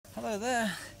Hello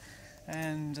there,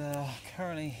 and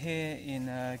currently here in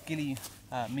Gilli,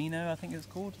 Meno I think it's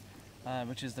called,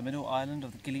 which is the middle island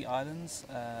of the Gilli Islands,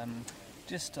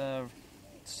 just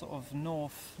sort of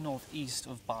northeast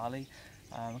of Bali.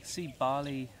 I can see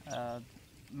Bali,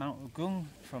 Mount Agung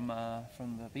from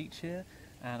the beach here,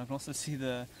 and I can also see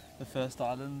the first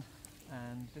island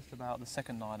and just about the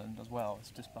second island as well.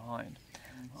 It's just behind.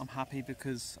 I'm happy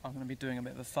because I'm going to be doing a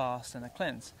bit of a fast and a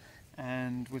cleanse,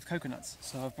 and with coconuts.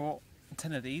 So I've brought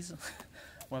 10 of these.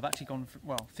 Well, I've actually gone for,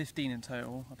 well, 15 in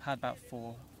total. I've had about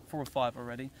four or five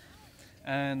already.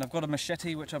 And I've got a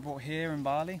machete which I brought here in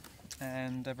Bali,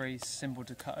 and they're very simple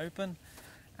to cut open.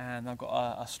 And I've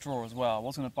got a straw as well. I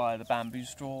was going to buy the bamboo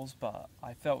straws, but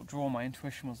I felt drawn, my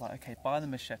intuition was like, okay, buy the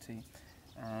machete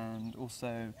and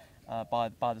also buy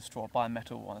the straw, buy a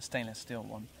metal one, a stainless steel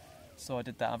one. So I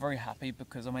did that. I'm very happy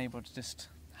because I'm able to just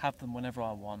have them whenever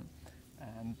I want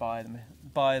and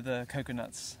buy the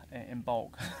coconuts in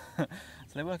bulk. So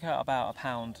they work out about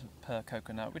 £1 per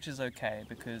coconut, which is okay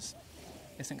because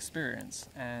it's an experience,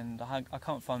 and I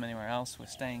can't find them anywhere else. We're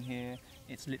staying here.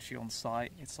 It's literally on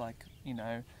site. It's like, you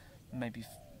know, maybe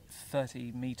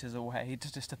 30 meters away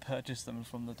just to purchase them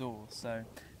from the door. So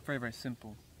very, very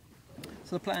simple.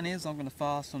 So the plan is I'm going to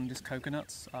fast on just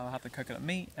coconuts. I'll have the coconut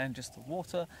meat and just the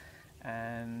water,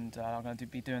 and I'm going to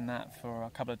be doing that for a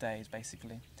couple of days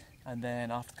basically. And then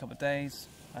after a couple of days,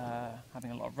 having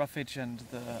a lot of roughage and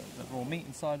the raw meat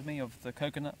inside of me of the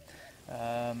coconut,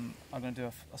 I'm going to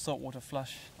do a saltwater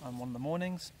flush on one of the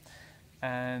mornings,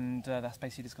 and that's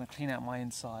basically just going to clean out my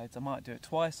insides. I might do it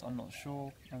twice, I'm not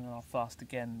sure, and then I'll fast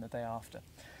again the day after.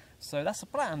 So that's the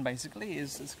plan basically,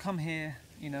 is come here,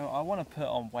 you know, I want to put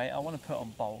on weight, I want to put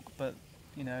on bulk, but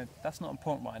you know, that's not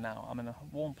important right now. I'm in a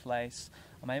warm place,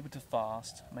 I'm able to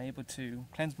fast, I'm able to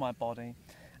cleanse my body,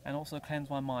 and also cleanse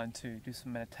my mind too, do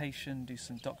some meditation, do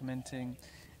some documenting,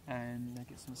 and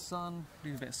get some sun,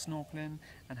 do a bit of snorkeling,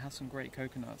 and have some great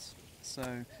coconuts.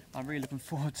 So I'm really looking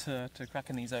forward to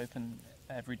cracking these open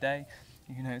every day,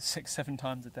 you know, 6-7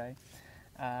 times a day.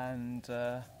 And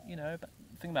you know,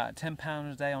 think about it,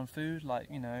 £10 a day on food,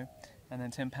 like, you know, and then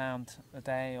 £10 a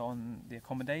day on the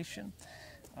accommodation.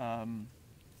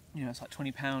 You know, it's like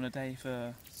 £20 a day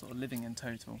for sort of living in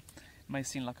total. It may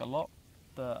seem like a lot,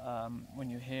 but when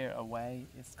you're here away,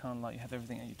 it's kind of like you have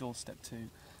everything at your doorstep too.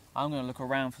 I'm going to look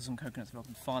around for some coconuts if I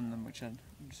can find them which are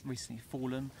just recently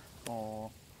fallen, or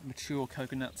mature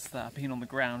coconuts that have been on the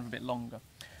ground for a bit longer.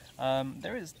 I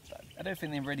don't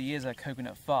think there really is a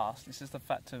coconut fast. It's just the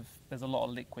fact of there's a lot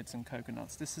of liquids in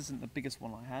coconuts. This isn't the biggest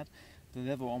one I had.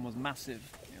 The other one was massive.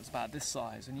 It was about this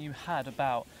size, and you had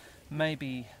about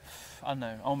maybe, I don't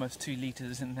know, almost 2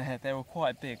 litres in there. They were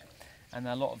quite big, and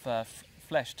a lot of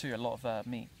flesh too, a lot of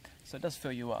meat. So it does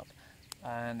fill you up,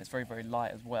 and it's very, very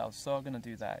light as well. So I'm going to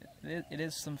do that. It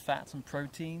is some fats and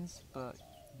proteins, but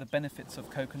the benefits of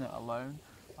coconut alone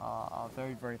are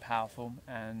very, very powerful,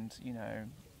 and you know,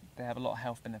 they have a lot of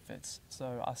health benefits.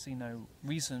 So I see no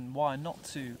reason why not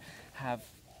to have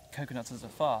coconuts as a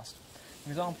fast. For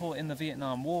example, in the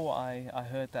Vietnam War, I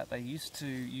heard that they used to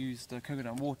use the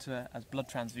coconut water as blood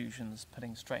transfusions,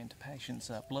 putting straight into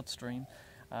patients' bloodstream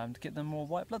to get them more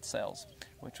white blood cells,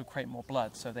 which will create more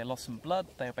blood. So they lost some blood,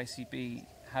 they'll basically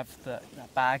have that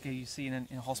bag you see in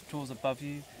hospitals above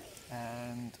you,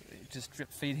 and it just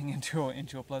drip feeding into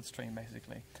your bloodstream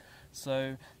basically.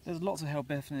 So there's lots of health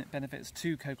benefits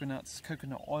to coconuts.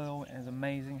 Coconut oil is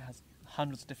amazing, has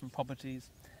hundreds of different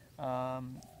properties.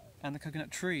 And the coconut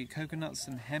tree, coconuts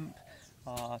and hemp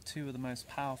are two of the most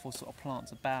powerful sort of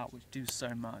plants about, which do so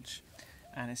much.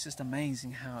 And it's just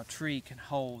amazing how a tree can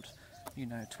hold, you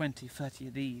know, 20, 30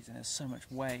 of these, and there's so much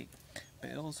weight. But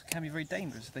it also can be very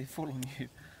dangerous if they fall on you.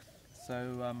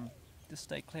 So just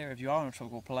stay clear if you are in a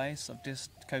tropical place of just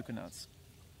coconuts.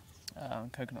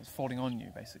 Coconuts falling on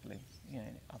you basically. You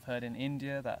know, I've heard in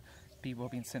India that people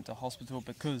have been sent to hospital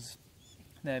because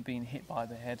they're being hit by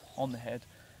on the head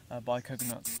by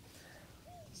coconuts.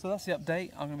 So that's the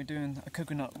update. I'm going to be doing a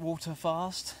coconut water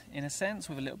fast in a sense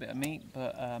with a little bit of meat,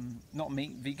 but not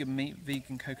meat,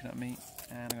 vegan coconut meat,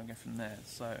 and I'm going to go from there.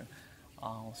 So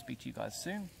I'll speak to you guys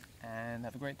soon, and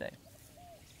have a great day.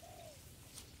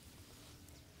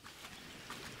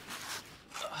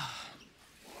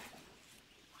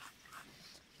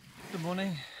 Good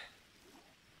morning,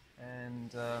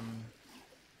 and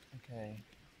okay,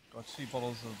 got 2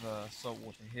 bottles of salt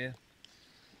water here,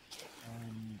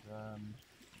 and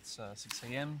it's 6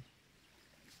 AM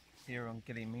here on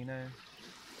Gilli, Meno,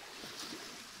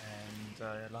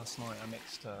 and last night I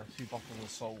mixed 2 bottles of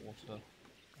salt water,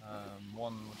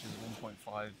 one which is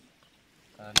 1.5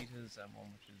 litres and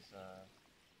one which is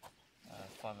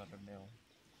 500 ml.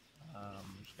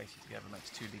 which basically together makes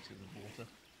 2 litres of water,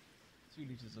 2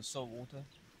 litres of salt water,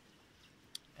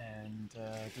 and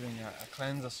doing a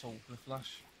cleanse, a salt water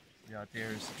flush. The idea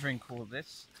is to drink all of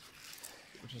this,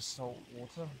 which is salt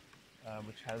water,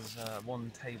 which has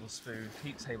 1 tablespoon,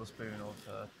 heaped tablespoon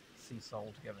of sea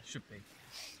salt together, should be.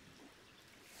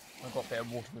 I've got a bit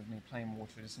of water with me, plain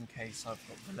water, just in case I've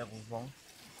got the levels wrong,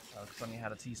 because I only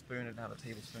had a teaspoon, I didn't have a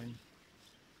tablespoon.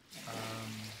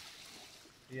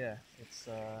 Yeah, it's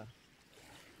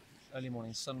early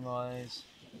morning sunrise,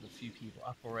 there's a few people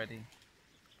up already,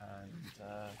 and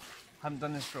haven't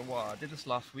done this for a while. I did this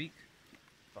last week,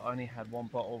 but I only had 1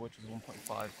 bottle, which was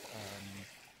 1.5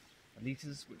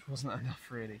 litres, which wasn't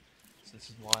enough really. So this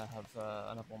is why I have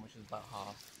another one, which is about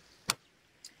half.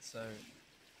 So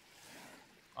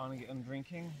I'm gonna get on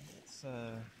drinking. It's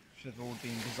should have all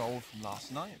been dissolved from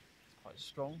last night. It's quite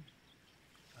strong.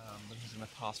 But this is gonna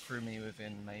pass through me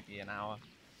within maybe an hour,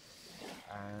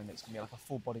 and it's gonna be like a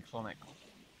full body Colonic.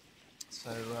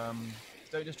 So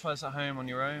don't just try this at home on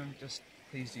your own. Just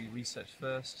please do research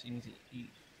first. You need to eat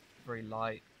very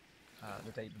light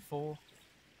the day before,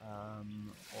 or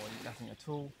eat nothing at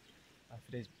all.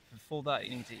 For days before that,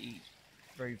 you need to eat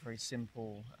very, very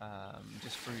simple,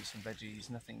 just fruits and veggies,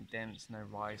 nothing dense, no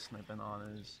rice, no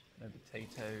bananas, no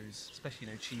potatoes, especially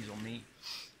no cheese or meat.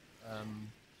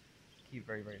 Keep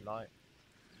very, very light.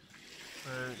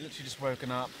 So literally just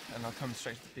woken up, and I'll come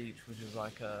straight to the beach, which is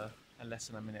like a less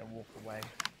than a minute walk away.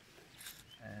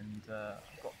 And I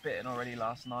got bitten already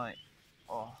last night.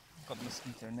 Oh, I've got the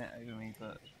mosquito net over me,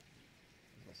 but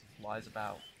there's lots of flies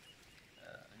about,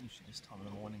 usually this time in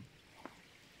the morning.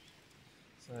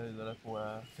 So the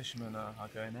local fishermen are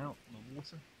going out on the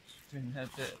water, doing their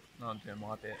bit, and I'm doing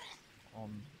my bit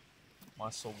on my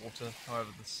salt water. However,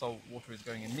 the salt water is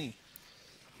going in me.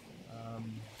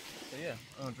 So yeah,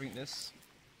 I'm going to drink this,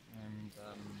 and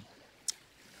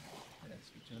yeah,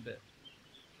 speak to you in a bit.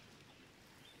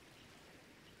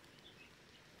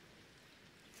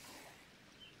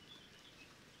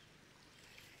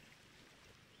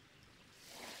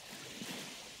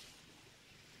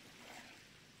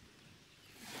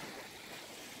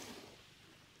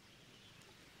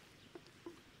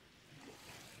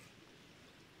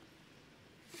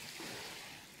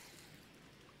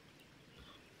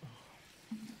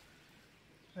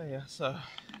 Oh yeah, so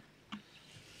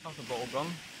half the bottle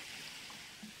gone.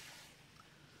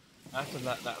 I have to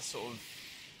let that sort of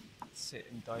sit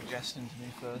and digest into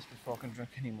me first before I can drink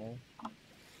any more.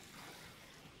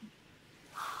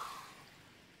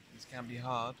 This can be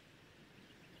hard.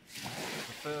 The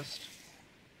first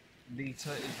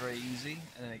litre is very easy,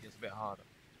 and then it gets a bit harder.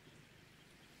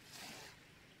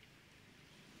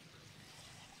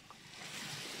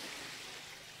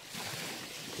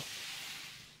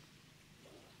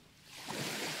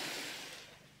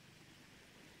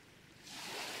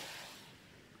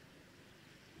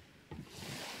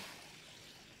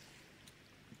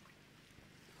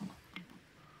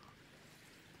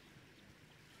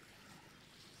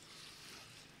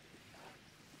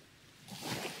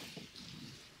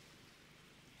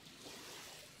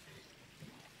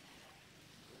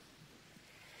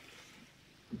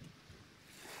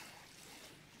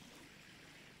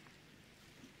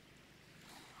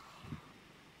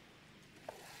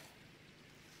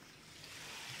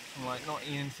 I'm like not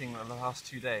eating anything for the last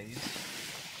 2 days.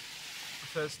 The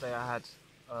first day I had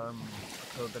a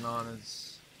couple of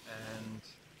bananas and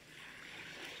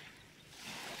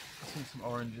I think some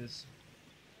oranges.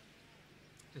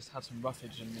 Just had some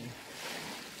roughage in me.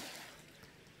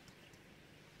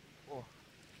 Oh,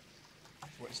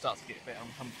 before it starts to get a bit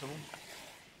uncomfortable.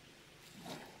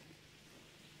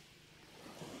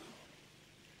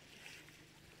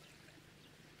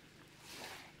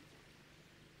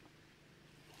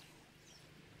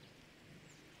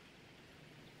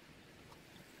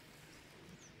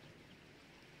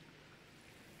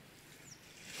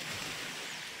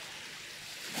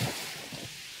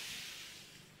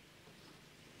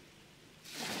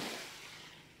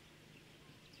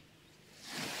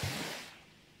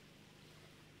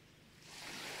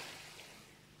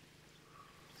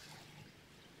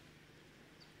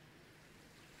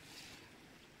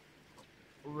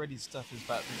 Already stuff is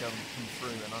about to go and come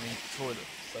through and I need the toilet,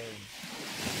 so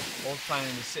I was planning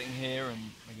on sitting here and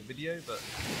make a video, but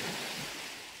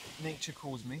nature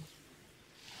calls me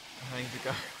and I need to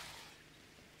go,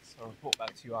 so I'll report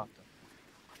back to you after.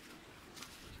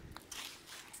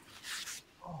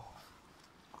 Oh.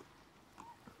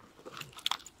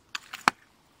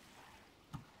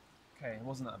 Okay, it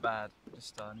wasn't that bad,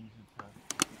 just needed to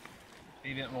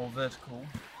be a bit more vertical.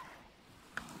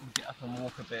 Get up and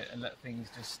walk a bit and let things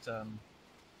just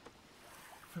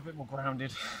feel a bit more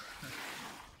grounded.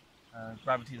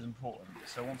 Gravity is important,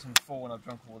 so once I'm full and I've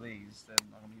drunk all these, then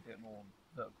I'm going to be a bit more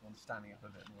vertical and standing up a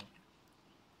bit more.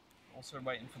 Also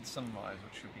waiting for the sunrise,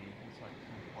 which should be like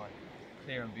quite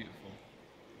clear and beautiful.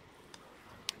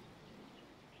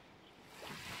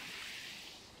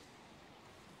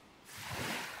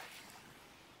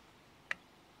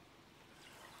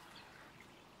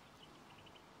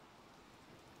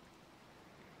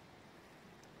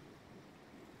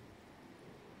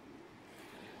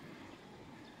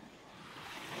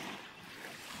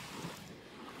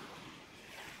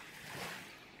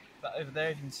 That over there,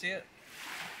 if you can see it,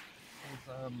 is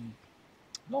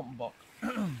Lombok.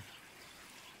 It's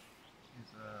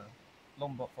a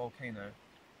Lombok volcano.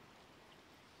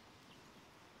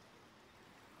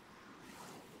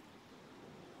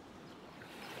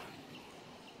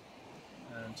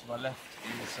 And to my left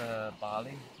is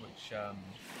Bali, which has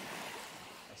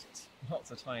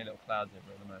lots of tiny little clouds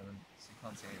over at the moment, so you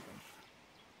can't see anything.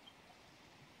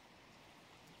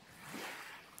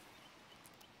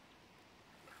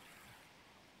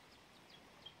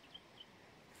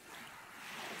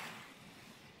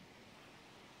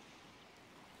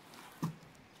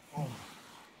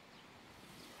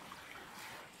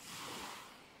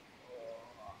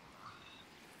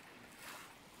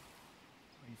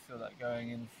 You feel that going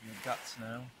in for your guts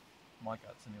now. My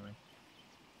guts anyway.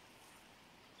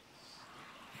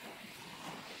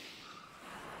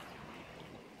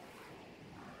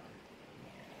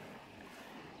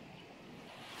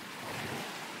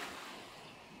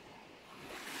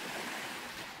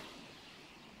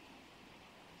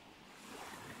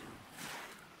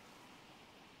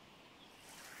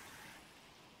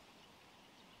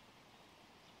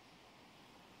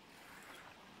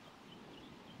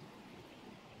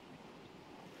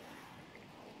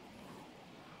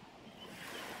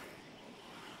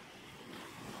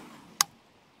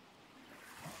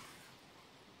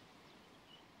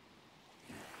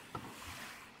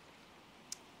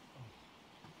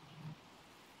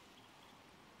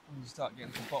 When you start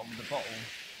getting to the bottom of the bottle,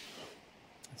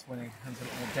 that's when it becomes a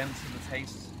lot more dense in the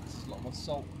taste. There's a lot more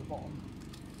salt at the bottom.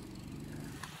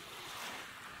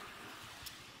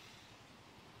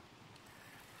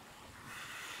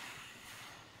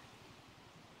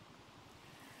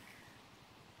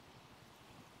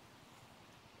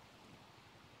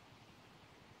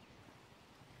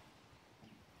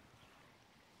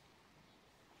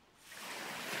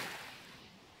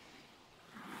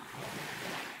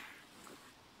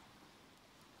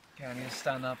 Okay, I need to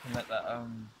stand up and let that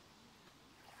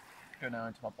go now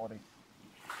into my body.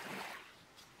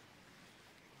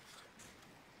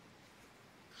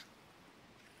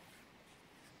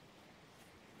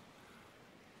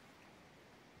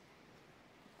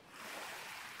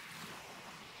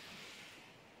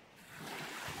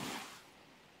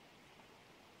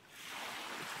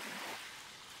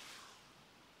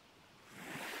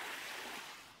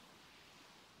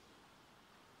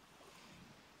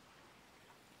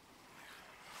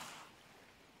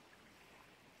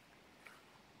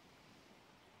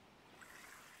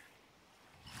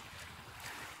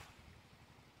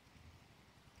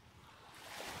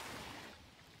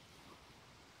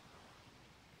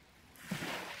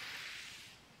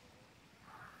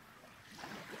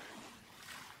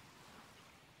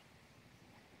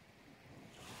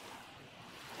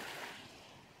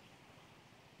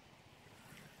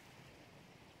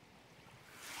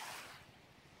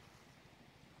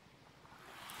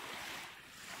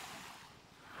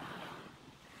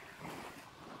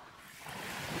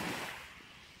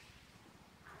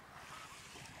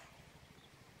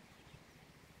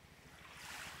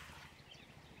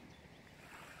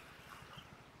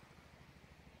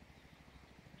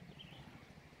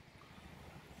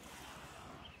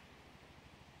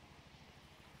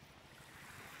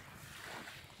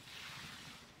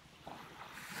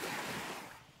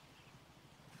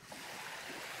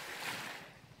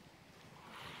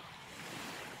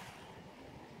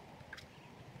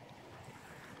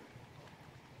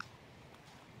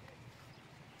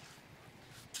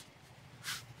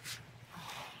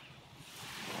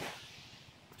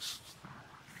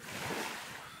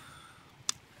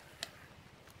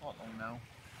 Now.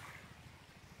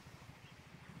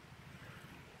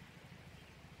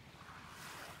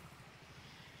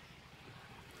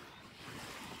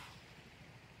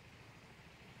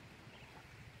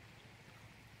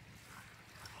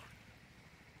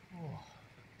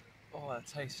 Oh, that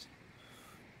taste.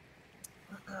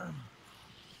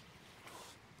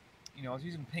 You know, I was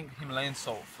using pink Himalayan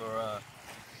salt for a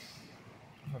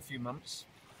few months.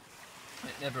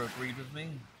 It never agreed with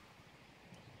me.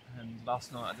 And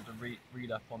last night I did a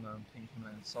read up on pink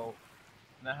Himalayan salt.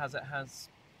 and it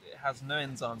has no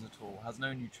enzymes at all, has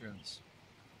no nutrients.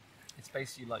 It's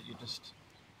basically like you're just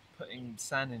putting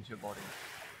sand into your body.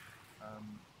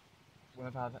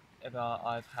 Whenever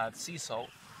I've had sea salt,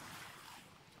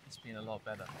 it's been a lot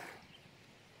better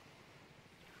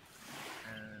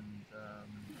and a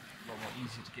lot more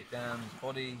easy to get down in your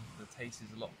body. The taste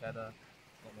is a lot better, a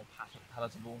lot more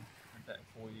palatable and better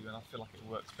for you, and I feel like it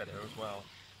works better as well.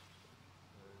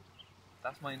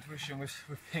 That's my intuition with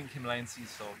pink Himalayan sea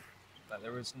salt. That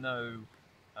there is no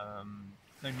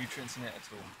nutrients in it at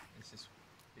all. It's just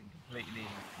been completely.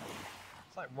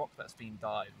 It's like rock that's been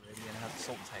dyed, really, and it has a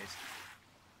salt taste.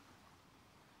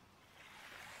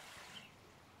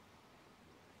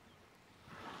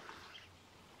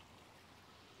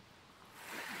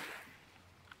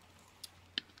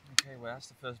 Okay, well that's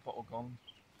the first bottle gone,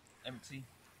 empty,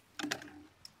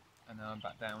 and now I'm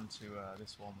back down to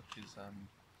this one, which is.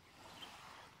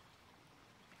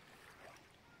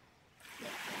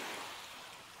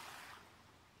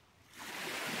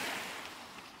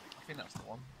 I think that's the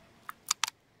one.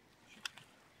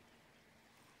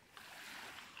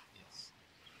 Yes.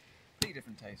 Completely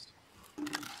different taste.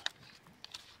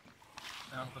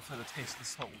 Now I prefer the taste of the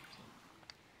salt.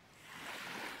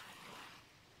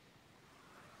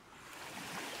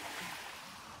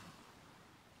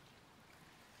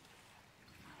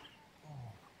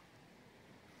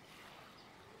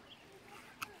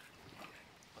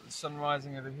 Got the sun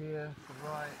rising over here to the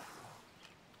right.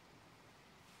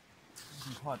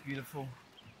 It's quite beautiful.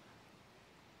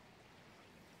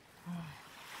 And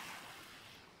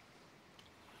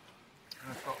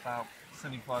I've got about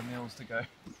 75 meals to go.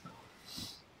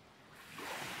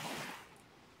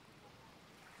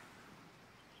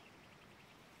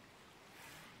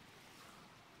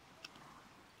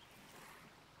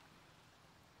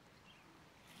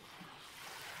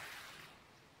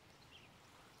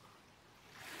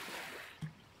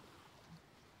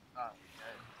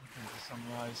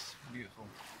 Sunrise, beautiful.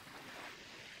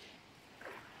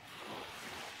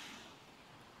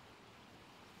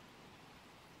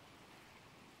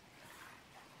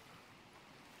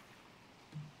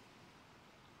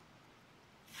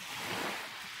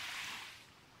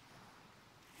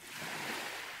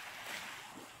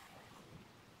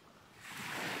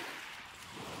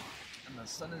 And the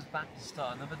sun is back to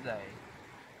start another day.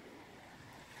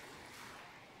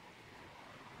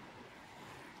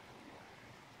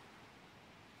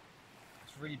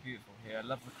 Really beautiful here. I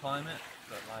love the climate,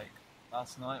 but like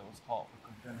last night it was hot.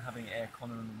 We couldn't having aircon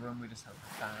in the room. We just had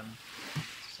a fan.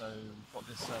 So we've got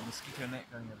this mosquito net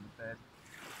going over the bed.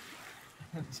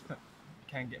 You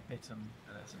can get bitten,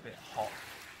 and it's a bit hot.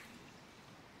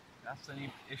 That's the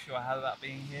only issue I had about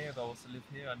being here. If I was to live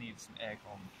here, I need some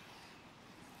aircon.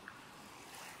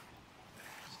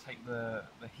 Just take the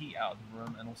heat out of the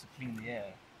room and also clean the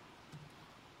air.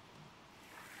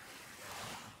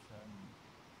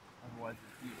 Otherwise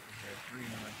it's beautiful here, it's really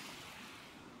nice.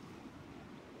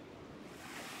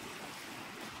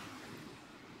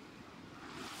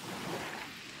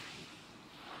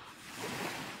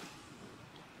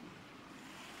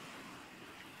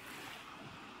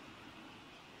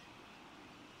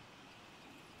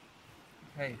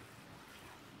 Okay,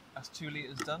 that's 2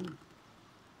 litres done.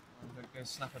 I'm going to go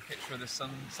snap a picture of this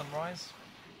sunrise,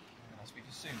 and I'll speak to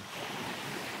you soon.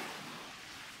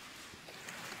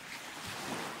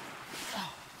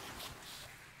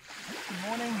 Good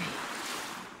morning,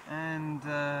 and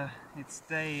it's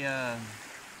day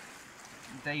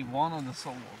 1 of the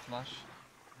saltwater flush,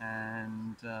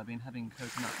 and I've been having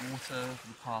coconut water for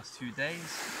the past 2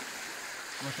 days.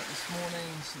 Woke up this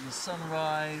morning, saw the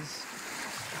sunrise,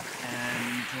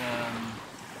 and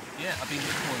yeah, I've been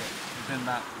before it. It's been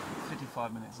about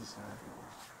 55 minutes or so.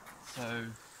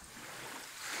 So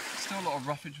still a lot of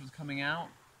roughage was coming out,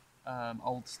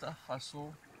 old stuff I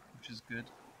saw, which is good.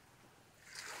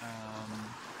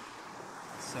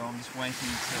 So I'm just waiting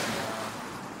to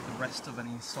the rest of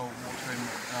any salt water in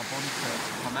our body to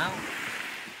come out.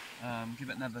 Give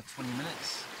it another 20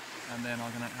 minutes, and then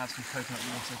I'm going to have some coconut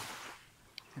water.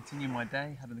 Continue my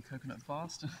day having the coconut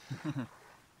fast,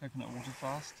 coconut water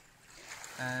fast,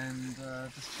 and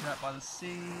just chill out by the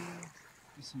sea,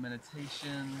 do some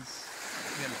meditations,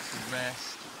 get lots of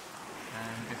rest,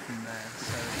 and go from there.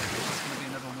 So it's going to be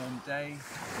another warm day.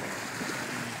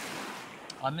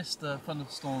 I missed the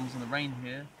thunderstorms and the rain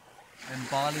here. In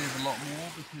Bali there's a lot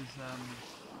more because,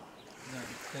 you know,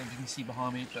 you can see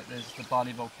behind me, but there's the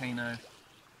Bali volcano,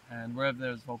 and wherever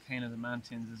there's volcanoes and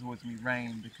mountains there's always going to be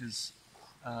rain because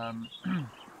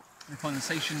the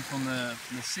condensation from the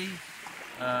sea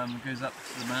goes up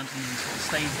to the mountains and sort of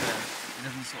stays there. It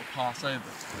doesn't sort of pass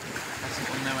over. That's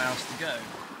got nowhere else to go.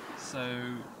 So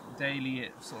daily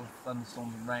it sort of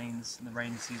thunderstorms and rains in the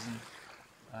rainy season.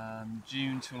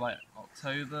 June to like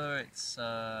October, it's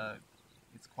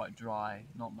quite dry,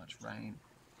 not much rain.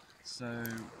 So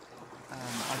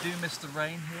I do miss the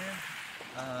rain here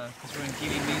because we're in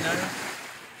Gilli, Meno,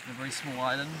 a very small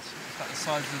island. It's about the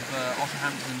size of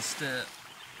Otterhampton and Sturt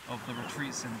of the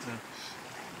retreat centre.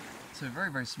 So very,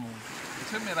 very small. It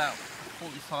took me about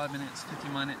 45 minutes, 50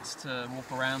 minutes to walk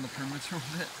around the perimeter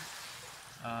of it.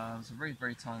 So very,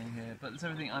 very tiny here, but there's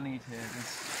everything I need here.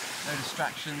 There's no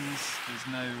distractions, there's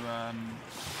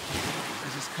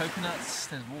just coconuts,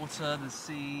 there's water, there's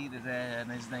sea, there's air,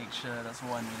 and there's nature. That's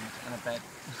all I need, and a bed.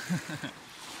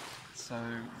 So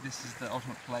this is the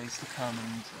ultimate place to come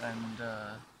and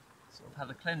sort of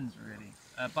have a cleanse, really.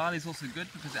 Bali is also good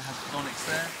because it has colonics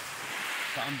there,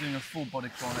 but I'm doing a full body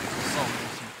colonic with salt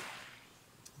water.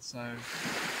 So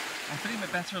I'm feeling a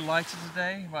bit better, lighter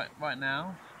today, right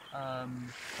now.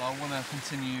 But I want to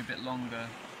continue a bit longer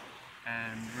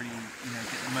and really,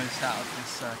 get the most out of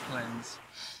this cleanse,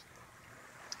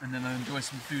 and then I'll enjoy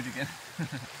some food again.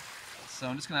 So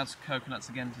I'm just going to have some coconuts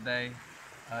again today.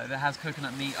 If it has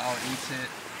coconut meat, I'll eat it,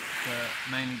 but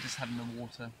mainly just having the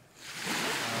water.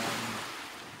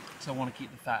 So I want to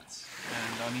keep the fats,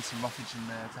 and I need some roughage in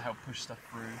there to help push stuff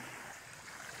through.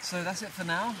 So that's it for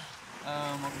now.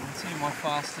 I'll continue my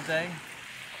fast today,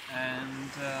 and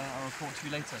I'll report to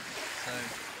you later. So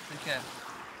take care.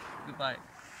 Goodbye.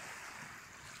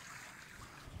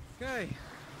 Okay,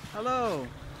 hello.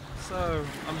 So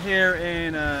I'm here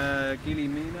in Gilli,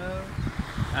 Meno,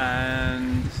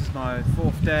 and this is my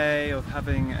 4th day of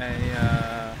having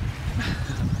a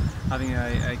having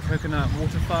a coconut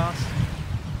water fast.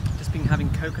 Just been having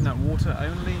coconut water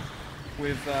only,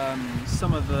 with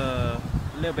some of the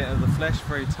little bit of the flesh,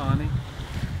 very tiny.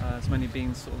 It's mainly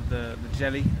been sort of the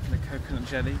jelly, the coconut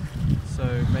jelly.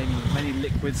 So mainly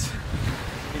liquids.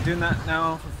 Been doing that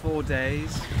now for 4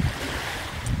 days,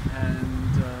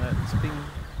 and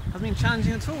hasn't been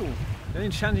challenging at all. The only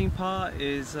challenging part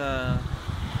is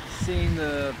seeing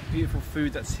the beautiful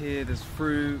food that's here. There's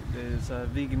fruit, there's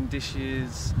vegan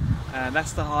dishes, and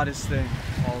that's the hardest thing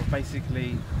of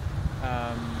basically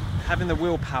having the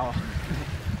willpower.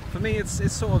 For me,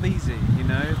 it's sort of easy,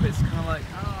 but it's kind of like,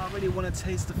 oh, I really want to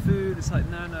taste the food. It's like,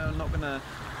 no, I'm not gonna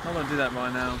do that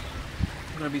right now.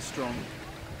 I'm gonna be strong.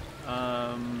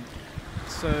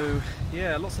 So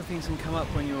yeah, lots of things can come up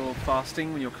when you're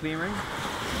fasting, when you're clearing.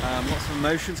 Lots of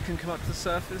emotions can come up to the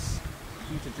surface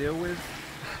for you to deal with.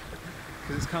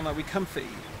 Because it's kind of like we comfort,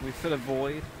 we fill a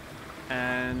void,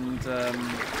 and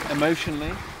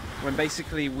emotionally, when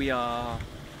basically we are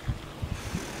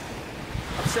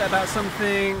upset about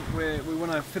something, we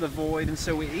want to fill a void, and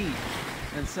so we eat.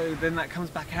 And so then that comes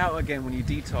back out again when you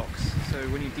detox. So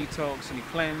when you detox and you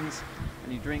cleanse,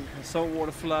 and you drink a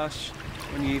saltwater flush,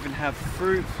 when you even have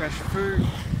fruit, fresh fruit,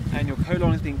 and your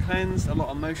colon is being cleansed, a lot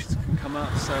of emotions can come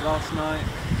up. So last night,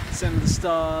 Send the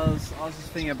Stars, I was just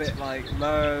feeling a bit like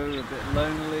low, a bit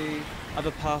lonely.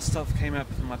 Other past stuff came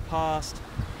up from my past.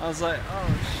 I was like,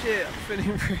 oh shit, I'm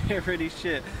feeling really, really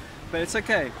shit. But it's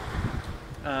okay.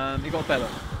 It got better,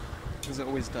 because it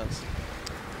always does.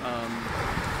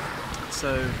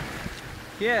 So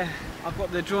yeah, I've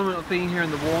got the enjoyment of being here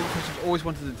in the warmth, which I've always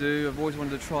wanted to do. I've always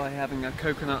wanted to try having a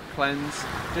coconut cleanse,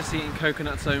 just eating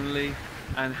coconuts only,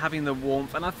 and having the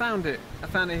warmth. And I found it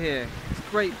here. It's a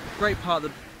great part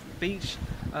of the beach,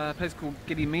 a place called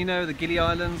Gilli, Meno, the Gilli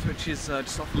Islands, which is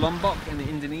just off Lombok in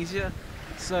Indonesia.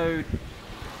 So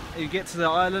you get to the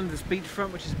island, this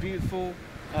beachfront, which is beautiful.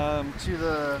 To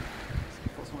the,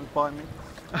 someone's behind me.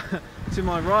 To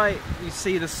my right, you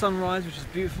see the sunrise, which is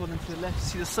beautiful, and to the left, you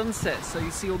see the sunset. So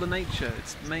you see all the nature.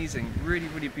 It's amazing, really,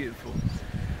 really beautiful.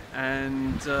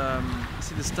 And you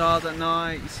see the stars at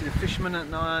night. You see the fishermen at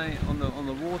night on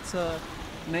the water.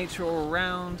 Nature all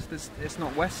around. It's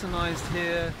not westernized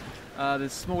here.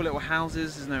 There's small little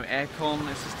houses. There's no aircon.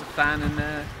 It's just a fan in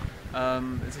there.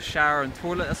 There's a shower and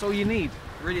toilet. That's all you need.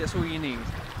 Really, that's all you need.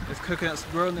 There's coconuts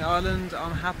grow on the island.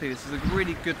 I'm happy. This is a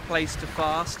really good place to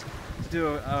fast, to do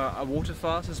a water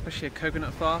fast, especially a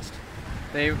coconut fast.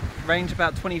 They range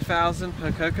about 20,000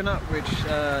 per coconut, which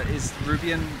is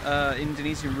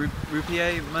Indonesian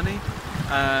rupiah money.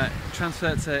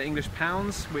 Transferred to English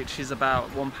pounds, which is about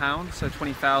 £1. So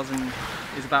 20,000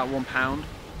 is about £1.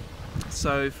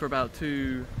 So for about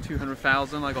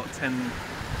 200,000, I got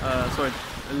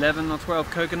 11 or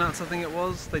 12 coconuts, I think it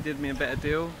was. They did me a better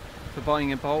deal for buying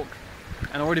in bulk.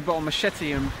 And I already bought a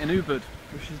machete in Ubud,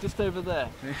 which is just over there.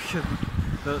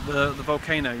 the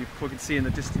volcano you probably can see in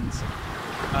the distance.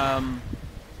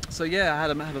 So yeah, I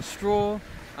had a straw.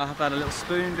 I have had a little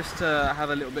spoon just to have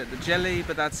a little bit of the jelly,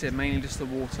 but that's it, mainly just the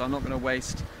water. I'm not going to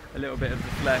waste a little bit of the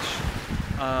flesh.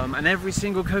 And every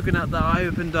single coconut that I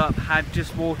opened up had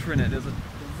just water in it. There's a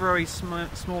very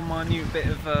small minute bit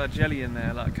of jelly in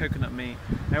there, like coconut meat.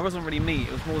 And it wasn't really meat,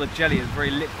 it was more the jelly, it was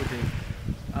very liquidy.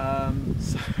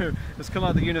 So it's kind of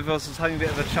like the universe was having a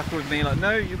bit of a chuckle with me, like,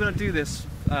 no, you're going to do this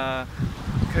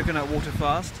coconut water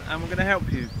fast and we're going to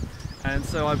help you. And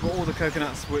so I bought all the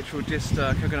coconuts which were just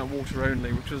coconut water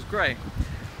only, which was great.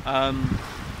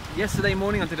 Yesterday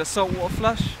morning I did a saltwater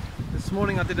flush. This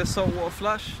morning I did a saltwater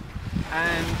flush,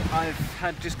 and I've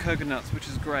had just coconuts, which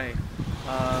is great.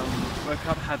 Woke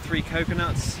up, had 3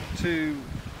 coconuts, 2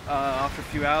 after a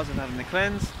few hours of having the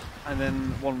cleanse, and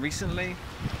then 1 recently.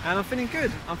 And I'm feeling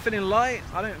good. I'm feeling light.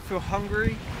 I don't feel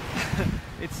hungry.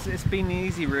 It's been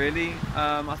easy, really.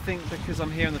 I think because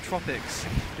I'm here in the tropics,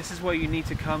 this is where you need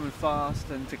to come and fast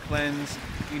and to cleanse.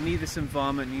 You need this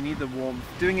environment, you need the warmth.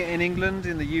 Doing it in England,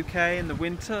 in the UK, in the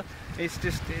winter, it's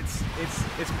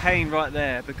pain right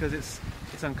there, because it's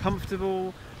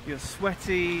uncomfortable, you're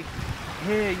sweaty.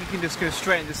 Here you can just go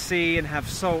straight into the sea and have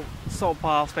salt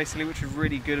baths basically, which are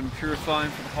really good and purifying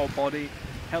for the whole body.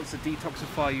 Helps to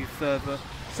detoxify you further.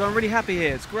 So I'm really happy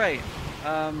here, it's great.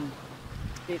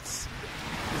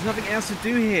 There's nothing else to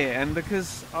do here, and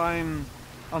because I'm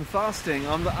fasting,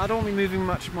 I don't want to be moving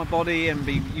much of my body and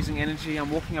be using energy.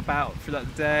 I'm walking about throughout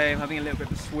the day, I'm having a little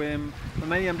bit of a swim, but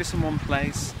mainly I'm just in one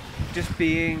place, just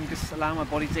allowing my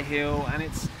body to heal. And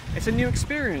it's a new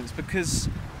experience, because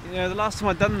you know, the last time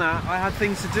I'd done that, I had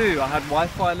things to do. I had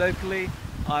Wi-Fi locally,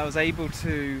 I was able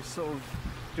to sort of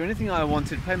do anything I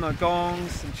wanted, play my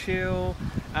gongs and chill.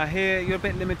 Here you're a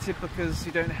bit limited because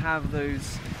you don't have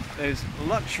those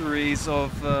luxuries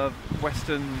of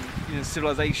Western, you know,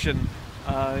 civilization,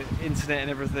 internet and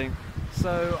everything.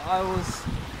 So I was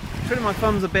twiddling my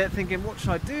thumbs a bit, thinking, what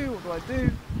should I do? What do I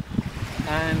do?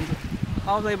 And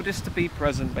I was able just to be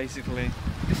present, basically.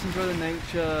 Just enjoy the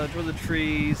nature, enjoy the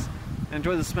trees,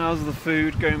 enjoy the smells of the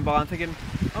food going by. I'm thinking,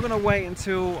 I'm going to wait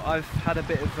until I've had a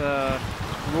bit of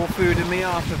raw food in me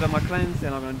after I've done my cleanse,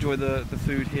 then I'm going to enjoy the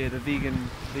food here, the vegan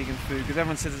food, because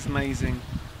everyone says it's amazing.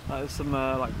 There's some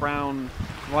like brown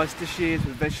rice dishes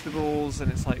with vegetables,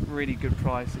 and it's like really good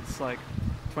price. It's like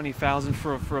 20,000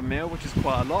 for a meal, which is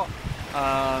quite a lot.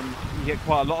 You get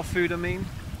quite a lot of food, I mean,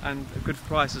 and a good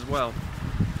price as well.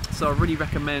 So I really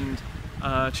recommend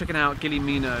checking out Gilli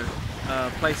Meno,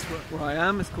 place where I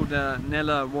am. It's called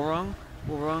Nela Warung.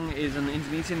 Warung is an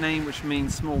Indonesian name which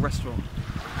means small restaurant,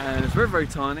 and it's very, very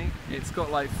tiny. It's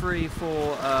got like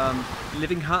 3-4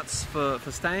 living huts for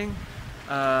staying.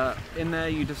 In there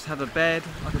you just have a bed,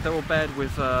 like a double bed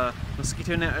with a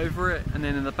mosquito net over it, and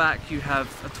then in the back you have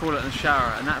a toilet and a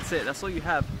shower, and that's it. That's all you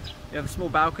have. You have a small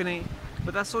balcony,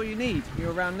 but that's all you need.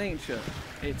 You're around nature.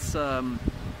 It's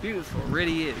beautiful, it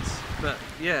really is. But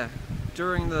yeah,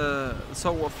 during the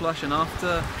saltwater flush and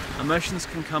after, emotions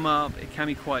can come up. It can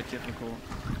be quite difficult.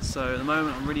 So at the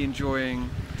moment I'm really enjoying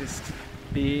just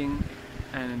being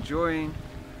and enjoying,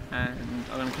 and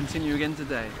I'm going to continue again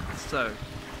today. So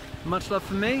much love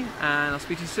from me, and I'll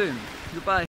speak to you soon. Goodbye.